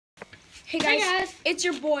Hey guys, it's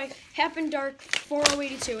your boy, Happen Dark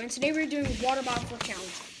 4082, and today we're doing water bottle flip challenge.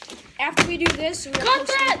 After we do this,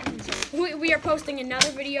 we are posting another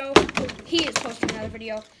video. He is posting another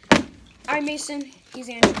video. I'm Mason. He's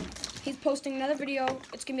Andrew. He's posting another video.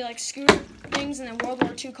 It's gonna be like scooter things and then World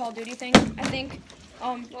War II Call of Duty things, I think.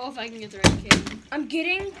 Well, if I can get the right kid.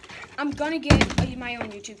 I'm gonna get my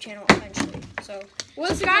own YouTube channel eventually. So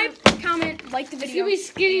subscribe, comment, like the video.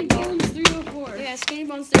 It's gonna be Skinny Bones 304. Yeah, Skinny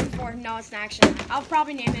Bones 304. No, it's not actually. I'll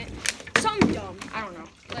probably name it something dumb. I don't know.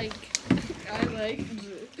 Like, I like.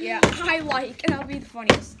 Yeah, I like, and I'll be the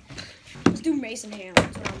funniest. Let's do Mason Ham.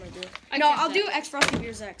 That's what I'm gonna do. I'll do X Frosty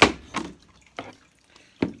Beers X.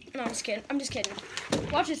 No, I'm just kidding.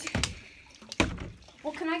 Watch this.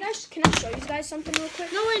 Well, can I show you guys something real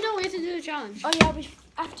quick? No, wait, no, we have to do the challenge. Oh yeah,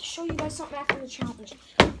 I have to show you guys something after the challenge.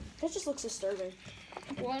 That just looks disturbing.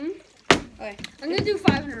 One. Okay. I'm gonna do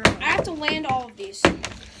 5 in a row. I have to land all of these.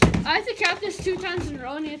 I have to cap this 2 times in a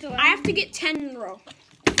row, and you have to land. I have to get 10 in a row.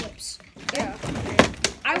 Flips. Yeah.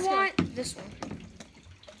 I want this one.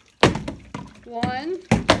 1,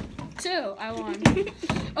 2. I won.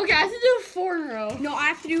 Okay, I have to do 4 in a row. No, I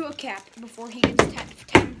have to do a cap before he gets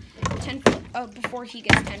 10 flips. Before he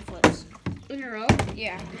gets 10 flips. In a row?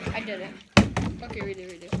 Yeah, I did it. Okay,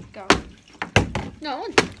 redo. Go. No.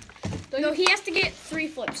 No, he has to get 3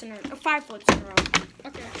 flips in a row, 5 flips in a row.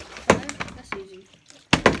 Okay. That's easy.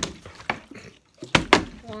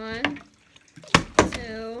 1,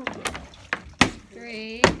 2,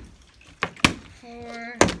 3,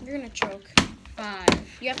 4. You're gonna choke. 5.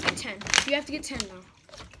 You have to get 10. You have to get 10 now.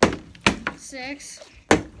 6.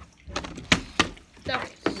 Okay, no.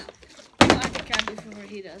 I have to cap it before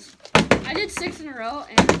he does. I did 6 in a row,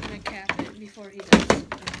 and I'm gonna cap it before he does.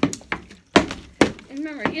 And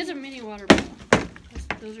remember, he has a mini water bottle.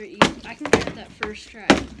 Those are easy. I can cap that first try.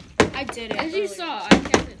 I did it. As you saw, I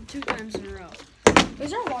capped it 2 times in a row.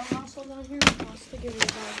 Is there a water bottle down here?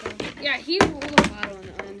 Yeah, he rolled a bottle and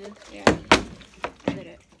it landed. Yeah, I did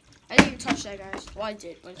it. I didn't even touch that, guys. Well, I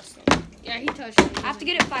did. But still. Yeah, he touched it. I have to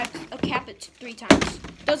get it 5. I'll cap it 3 times.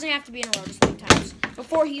 Doesn't have to be in a row, just 3 times.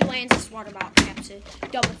 Before he lands this water bottle, caps it,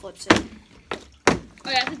 double flips it. Oh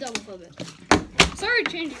yeah, I have to double flip it. Sorry,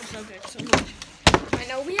 changing the subject so much. I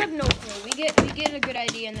know, we have no clue. We get a good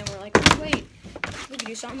idea and then we're like, oh, wait, we could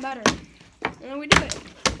do something better. And then we do it.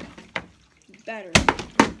 Better.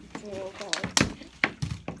 That's what we'll call it.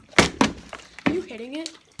 Are you hitting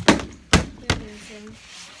it?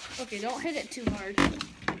 Okay, don't hit it too hard.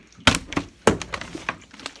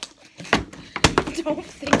 Don't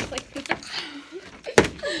think like that.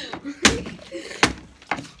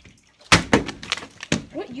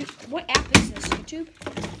 What app is this? YouTube?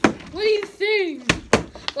 What do you think?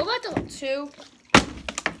 What about the 2?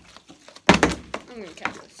 I'm gonna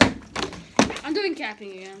cap this. I'm doing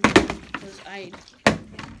capping again because I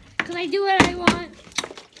do what I want.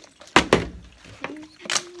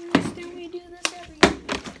 We do this every year.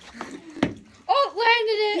 Oh,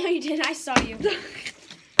 landed it! No, you didn't. I saw you.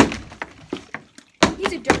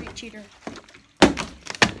 He's a dirty cheater.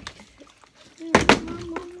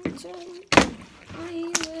 I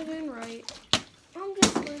ain't living right. I'm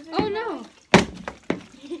just living. Oh no!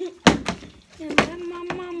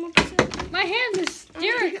 My hand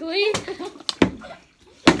hysterically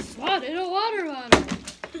swatted a water bottle.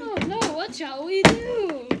 Oh no! What shall we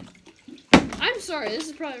do? I'm sorry. This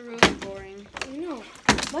is probably really boring. No.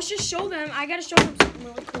 Let's just show them. I gotta show them something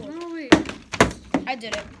really cool. Oh wait. I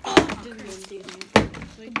did it. Golden teeth.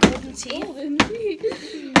 Golden teeth. Golden teeth.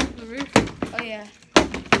 Oh yeah.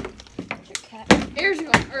 Air's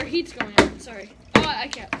going, or heat's going on. Sorry. Oh, I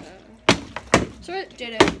can't. Sorry.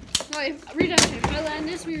 Did it. Wait, reduction. If I land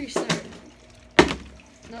this, we restart.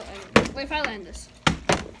 No, I didn't. Wait, if I land this.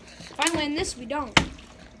 If I land this, we don't.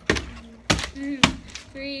 2,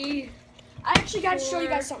 3. I actually gotta show you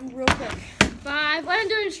guys something real quick. 5. Let him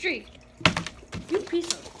do it in streak. You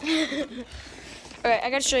piece of. Alright, I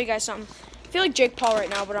gotta show you guys something. I feel like Jake Paul right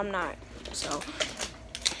now, but I'm not. So.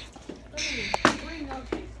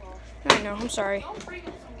 I know, I'm sorry.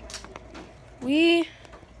 We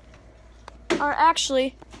are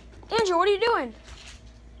actually... Andrew, what are you doing?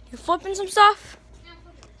 You flipping some stuff?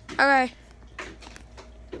 Okay.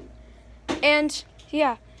 And,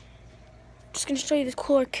 yeah. Just gonna show you this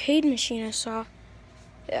cool arcade machine I saw.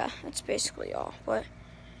 Yeah, that's basically all. But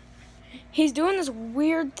he's doing this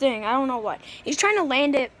weird thing. I don't know what. He's trying to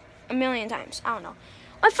land it a million times. I don't know.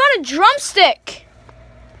 I found a drumstick!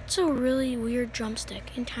 It's a really weird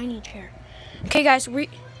drumstick and tiny chair. Okay, guys,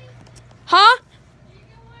 Huh?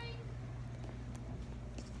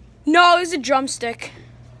 No, it's a drumstick.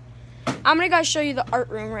 I'm gonna guys show you the art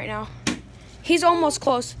room right now. He's almost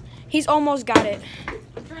close. He's almost got it.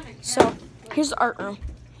 I'm trying to So, here's the art room.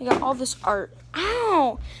 You got all this art.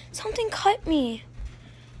 Ow! Something cut me.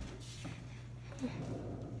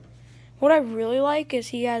 What I really like is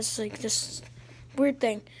he has like this weird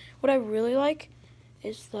thing. What I really like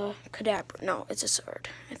is the cadabra. No, it's a sword,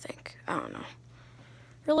 I think. I don't know.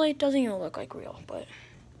 Really, it doesn't even look like real, but.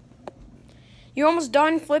 You almost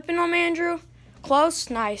done flipping them, Andrew? Close?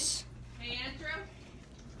 Nice. Hey, Andrew?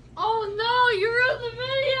 Oh no, you ruined the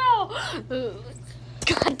video!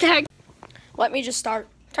 God dang. Let me just start.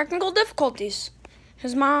 Technical difficulties.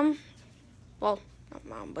 His mom, well, not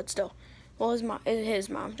mom, but still. Well, his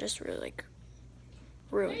mom just really, like,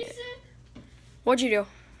 ruined it. What'd you do?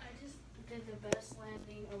 I just did the best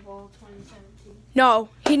landing of all 2017. No,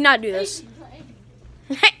 he did not do this.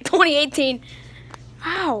 18. 2018.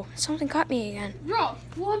 Ow, something cut me again. Bro,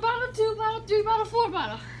 1 bottle, 2 bottle, 3 bottle, 4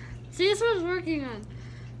 bottle. See, this what I was working on.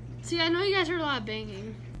 See, I know you guys heard a lot of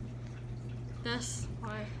banging. That's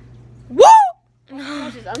why. Woo!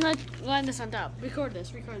 Watch this. I'm not letting this on top. Record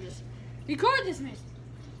this. Record this. Record this, miss.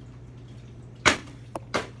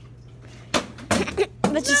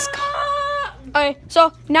 Let's just. Okay,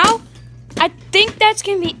 so now I think that's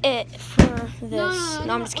gonna be it for this.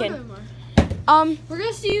 No, I'm just kidding. We're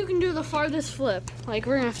gonna see you can do the farthest flip. Like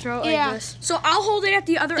we're gonna throw it like this. So I'll hold it at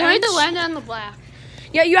the other Do I end. need to land it on the black?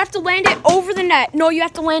 Yeah, you have to land it over the net. No, you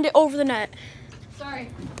have to land it over the net. Sorry.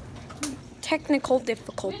 Technical We have to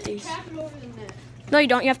difficulties. tap it over the net. No, you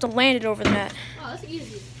don't. You have to land it over the net. Oh, that's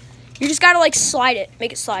easy. You just gotta like slide it.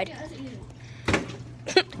 Make it slide. Yeah, that's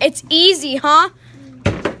easy. It's easy, huh?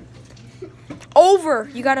 Over.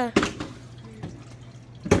 You gotta.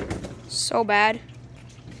 So bad.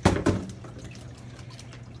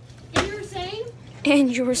 And you were saying?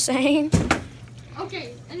 And you were saying?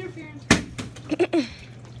 Okay, interference.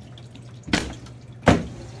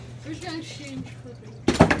 We're just gonna exchange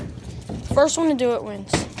clipping. First one to do it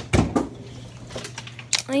wins.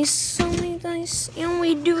 Nice, so nice. And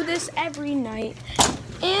we do this every night.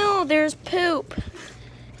 Ew, there's poop.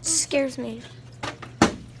 It scares me.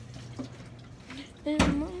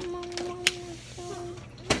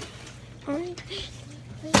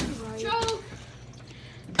 Joe!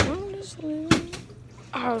 Oh,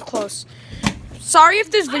 I was close. Sorry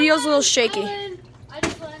if this video's a little shaky. I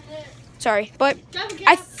just landed it. Sorry, but Grab a cap.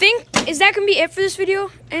 I think, is that gonna be it for this video,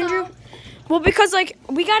 Andrew? No. Well, because like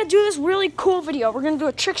we gotta do this really cool video. We're gonna do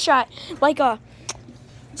a trick shot, like a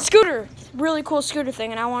scooter, really cool scooter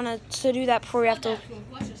thing, and I wanted to do that before we have to.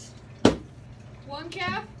 Watch this. One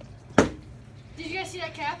cap. Did you guys see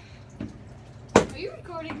that cap? Are you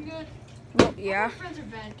recording good? Well, yeah, My friends are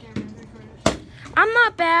bad camera recorders. I'm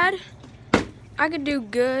not bad. I could do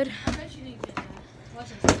good. I bet you didn't get that. Watch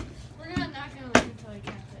this. We're not gonna look until I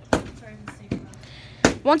cap it. Sorry to think about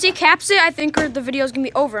it. Once he caps it, I think the video's gonna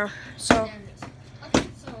be over. So. There it is. Okay,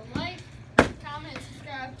 so like, comment,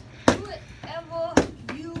 subscribe, do whatever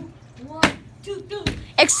you want to do.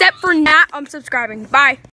 Except for not unsubscribing. Bye.